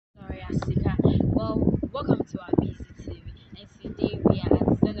Sika. Well, welcome to our busy TV. And today we are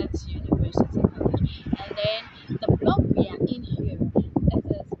at Zenith University College. And then the block we are in here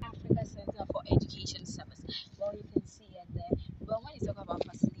is Africa Center for Education Service. Well, you can see it there. Well, when you talk about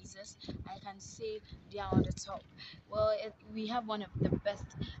facilities, I can say they are on the top. Well, we have one of the best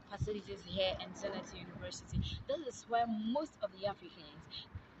facilities here in Zenith University. This is where most of the Africans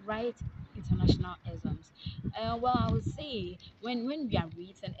write international exams. Well, I would say when we are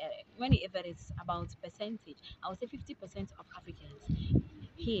written, whenever it's about percentage, I would say 50% of Africans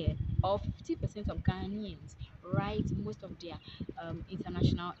here or 50% of Ghanaians write most of their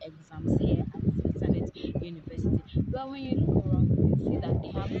international exams here at Senate University. But when you look around, you can see that they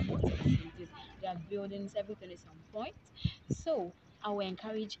have most facilities, their buildings, everything is on point. So I will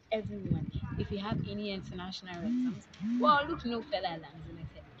encourage everyone, if you have any international exams, well, look no further than Zenith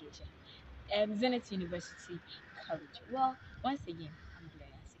Education, Zenith University College. Well, once again, I'm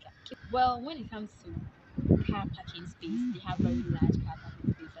Gloria Sika. Well, when it comes to car parking space, they have very large car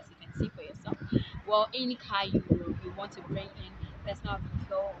parking space, as you can see for yourself. Well, any car you want to bring in, personal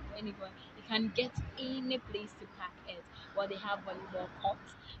vehicle or anyone, you can get any place to park it. Well, they have volleyball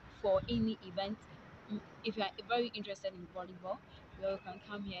courts for any event. If you are very interested in volleyball, well, you can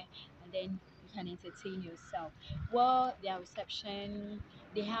come here and then you can entertain yourself. Well, their reception,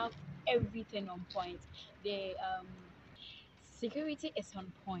 they have everything on point. They security is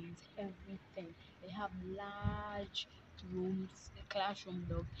on point. Everything. They have large rooms, a classroom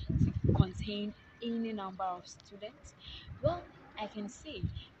block to contain any number of students. Well, I can say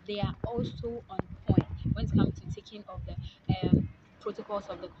they are also on point when it comes to taking of the protocols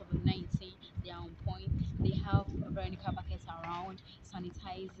of the COVID-19. They are on point. They have Veronica buckets around,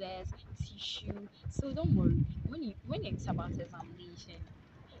 sanitizers, tissue. So don't worry. When it's about examination,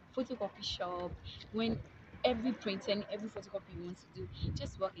 photocopy shop, when every printing, every photocopy you want to do,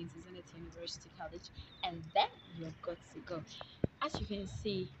 just walk into Zenith University College and then you're good to go. As you can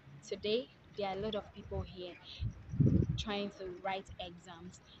see, today there are a lot of people here trying to write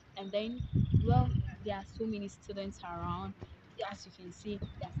exams, and then, well, there are so many students around. As you can see,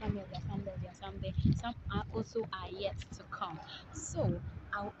 there are some here, there are some there, there are some there. Some are also are yet to come. So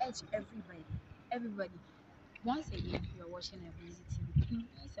I'll urge everybody, once again, you're watching a Busy TV.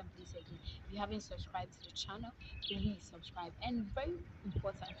 Please and please again, if you haven't subscribed to the channel, please subscribe. And very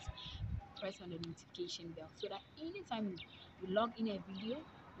important, press on the notification bell so that anytime you log in a video,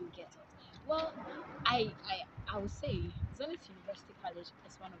 you get it. Well, I would say Zenith University College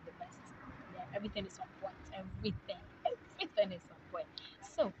is one of the best. Yeah, everything is on point. Everything is on point.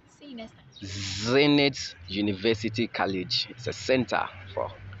 So see you next time. Zenith University College is a center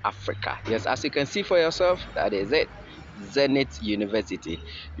for Africa. Yes, as you can see for yourself, that is it. Zenith University. If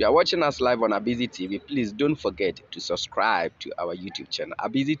you are watching us live on Abizi TV, please don't forget to subscribe to our YouTube channel.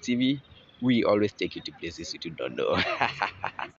 Abizi TV, we always take you to places you don't know.